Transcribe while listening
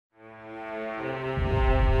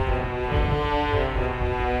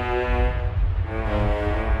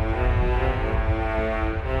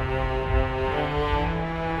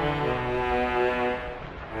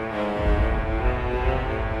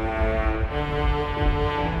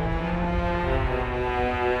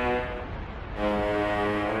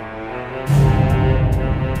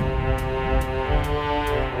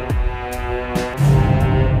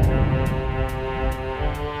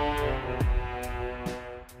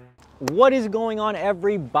What is going on,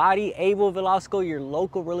 everybody? Abel Velasco, your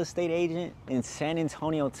local real estate agent in San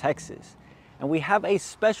Antonio, Texas. And we have a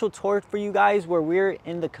special tour for you guys where we're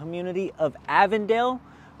in the community of Avondale,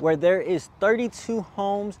 where there is 32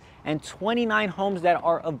 homes and 29 homes that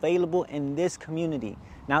are available in this community.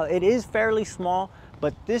 Now, it is fairly small,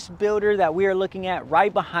 but this builder that we are looking at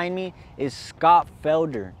right behind me is Scott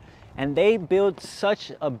Felder. And they build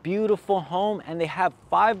such a beautiful home, and they have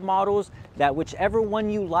 5 models that whichever one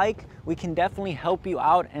you like, we can definitely help you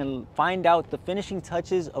out and find out the finishing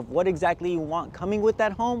touches of what exactly you want coming with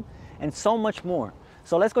that home and so much more.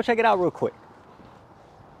 So let's go check it out real quick.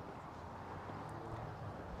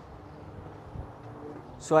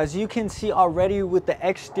 So as you can see already with the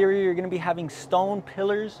exterior, you're going to be having stone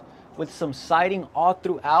pillars with some siding all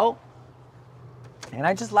throughout. And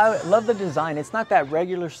I just love the design. It's not that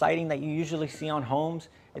regular siding that you usually see on homes.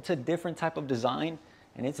 It's a different type of design,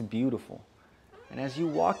 and it's beautiful. And as you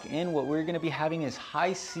walk in, what we're gonna be having is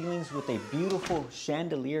high ceilings with a beautiful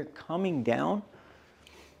chandelier coming down.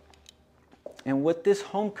 And what this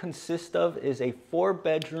home consists of is a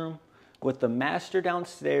 4-bedroom with the master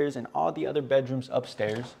downstairs and all the other bedrooms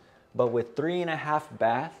upstairs, but with 3.5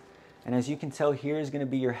 baths. And as you can tell, here is gonna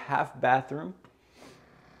be your half bathroom.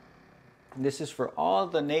 This is for all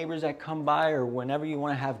the neighbors that come by, or whenever you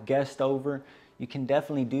want to have guests over, you can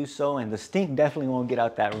definitely do so, and the stink definitely won't get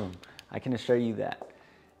out that room. I can assure you that.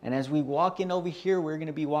 And as we walk in over here, we're going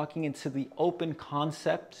to be walking into the open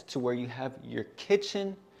concept to where you have your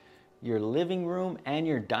kitchen, your living room, and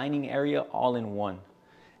your dining area all in one.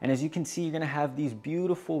 And as you can see, you're going to have these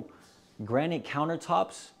beautiful granite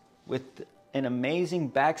countertops with an amazing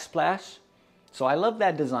backsplash. So I love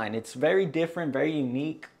that design. It's very different, very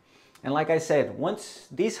unique. And like I said, once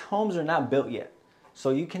these homes are not built yet, so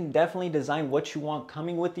you can definitely design what you want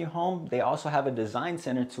coming with your home. They also have a design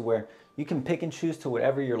center to where you can pick and choose to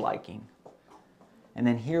whatever you're liking. And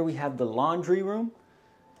then here we have the laundry room.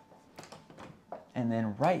 And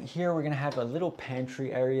then right here, we're gonna have a little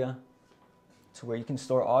pantry area to where you can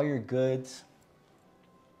store all your goods.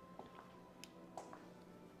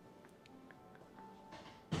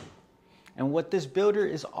 And what this builder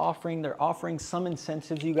is offering, they're offering some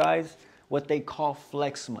incentives, you guys, what they call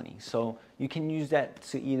flex money. So you can use that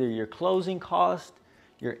to either your closing cost,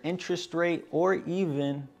 your interest rate, or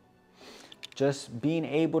even just being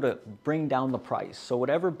able to bring down the price. So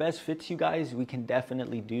whatever best fits you guys, we can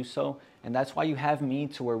definitely do so. And that's why you have me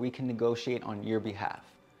to where we can negotiate on your behalf.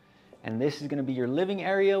 And this is gonna be your living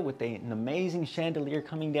area with an amazing chandelier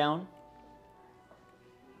coming down.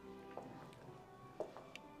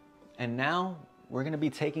 And now we're gonna be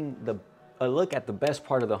taking a look at the best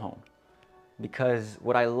part of the home, because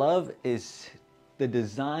what I love is the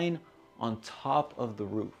design on top of the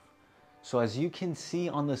roof. So as you can see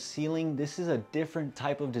on the ceiling, this is a different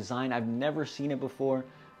type of design. I've never seen it before,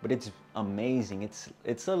 but it's amazing.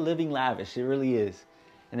 It's a living lavish, it really is.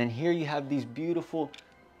 And then here you have these beautiful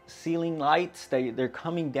ceiling lights. They're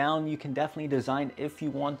coming down. You can definitely design if you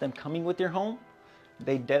want them coming with your home.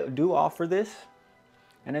 They do offer this.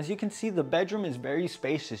 And as you can see, the bedroom is very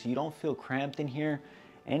spacious. You don't feel cramped in here,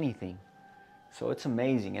 anything. So it's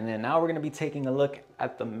amazing. And then now we're gonna be taking a look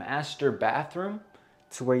at the master bathroom,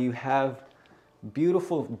 to where you have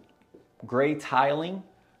beautiful gray tiling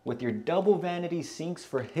with your double vanity sinks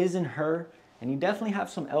for his and her. And you definitely have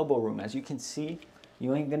some elbow room. As you can see,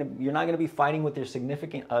 you're not gonna be fighting with your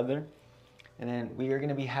significant other. And then we are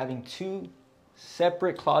gonna be having 2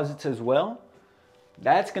 separate closets as well.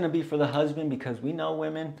 That's gonna be for the husband, because we know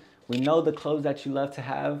women, we know the clothes that you love to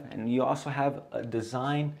have. And you also have a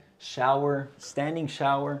design shower, standing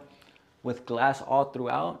shower with glass all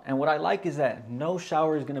throughout. And what I like is that no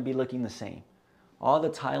shower is gonna be looking the same. All the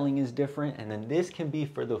tiling is different. And then this can be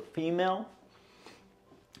for the female.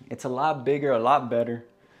 It's a lot bigger, a lot better.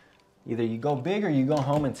 Either you go big or you go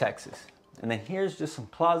home in Texas. And then here's just some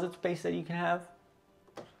closet space that you can have.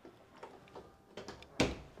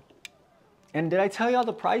 And did I tell y'all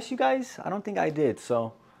the price, you guys? I don't think I did.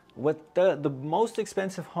 So what the most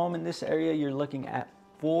expensive home in this area, you're looking at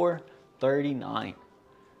 $439.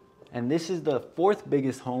 And this is the 4th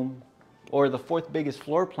biggest home, or the 4th biggest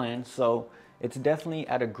floor plan. So it's definitely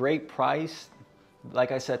at a great price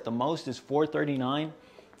Like I said, the most is $439.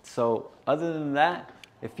 So other than that,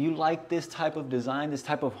 if you like this type of design, this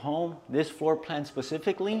type of home, this floor plan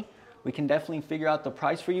specifically, we can definitely figure out the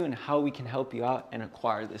price for you and how we can help you out and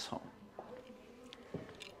acquire this home.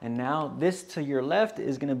 And now this to your left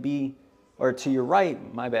is gonna be, or to your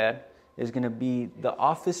right, my bad, is gonna be the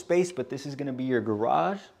office space, but this is gonna be your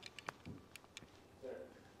garage.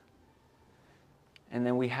 And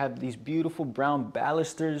then we have these beautiful brown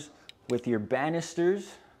balusters with your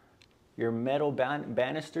banisters, your metal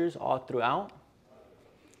banisters all throughout.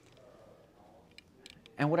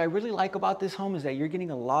 And what I really like about this home is that you're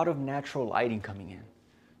getting a lot of natural lighting coming in.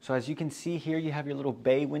 So as you can see here, you have your little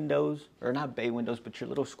bay windows, or not bay windows, but your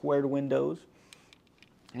little squared windows.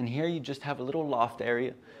 And here you just have a little loft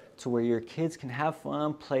area to where your kids can have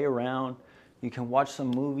fun, play around. You can watch some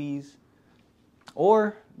movies,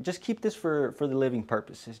 or just keep this for the living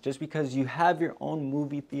purposes, just because you have your own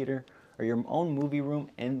movie theater or your own movie room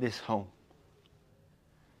in this home.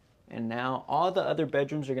 And now all the other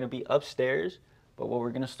bedrooms are going to be upstairs, but what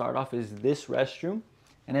we're going to start off is this restroom.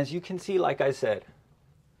 And as you can see, like I said,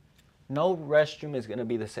 no restroom is going to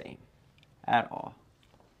be the same at all.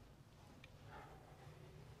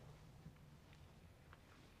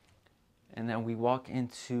 And then we walk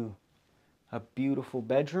into a beautiful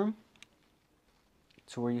bedroom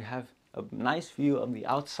to where you have a nice view of the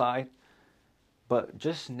outside, but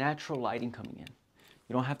just natural lighting coming in.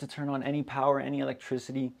 You don't have to turn on any power, any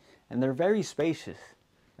electricity, and they're very spacious.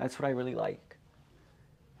 That's what I really like.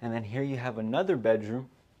 And then here you have another bedroom.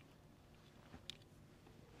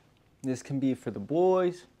 This can be for the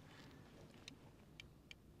boys.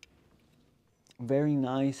 Very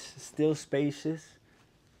nice, still spacious.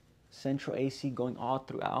 Central AC going all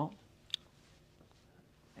throughout.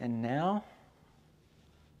 And now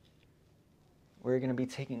we're going to be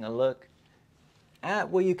taking a look at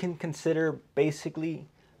what you can consider basically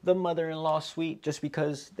the mother-in-law suite, just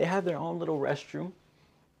because they have their own little restroom.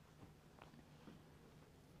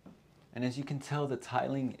 And as you can tell, the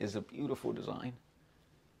tiling is a beautiful design.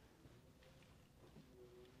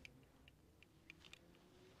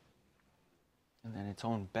 And then its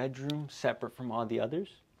own bedroom, separate from all the others.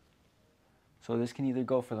 So this can either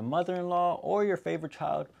go for the mother-in-law or your favorite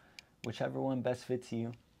child, whichever one best fits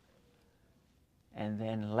you. And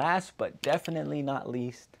then last but definitely not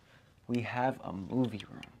least, we have a movie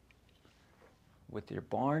room with your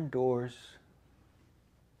barn doors.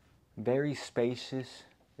 Very spacious.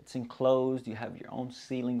 It's enclosed. You have your own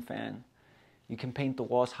ceiling fan. You can paint the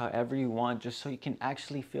walls however you want, just so you can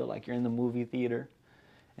actually feel like you're in the movie theater.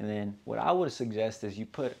 And then what I would suggest is you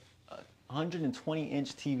put a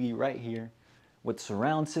 120-inch TV right here with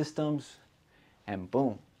surround systems, and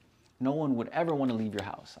boom, no one would ever want to leave your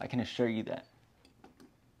house. I can assure you that.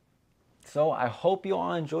 So I hope you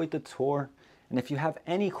all enjoyed the tour. And if you have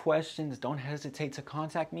any questions, don't hesitate to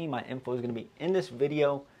contact me. My info is going to be in this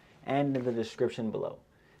video and in the description below.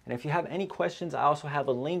 And if you have any questions, I also have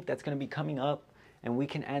a link that's going to be coming up, and we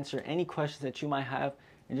can answer any questions that you might have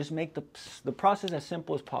and just make the process as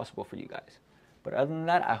simple as possible for you guys. But other than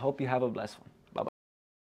that, I hope you have a blessed one.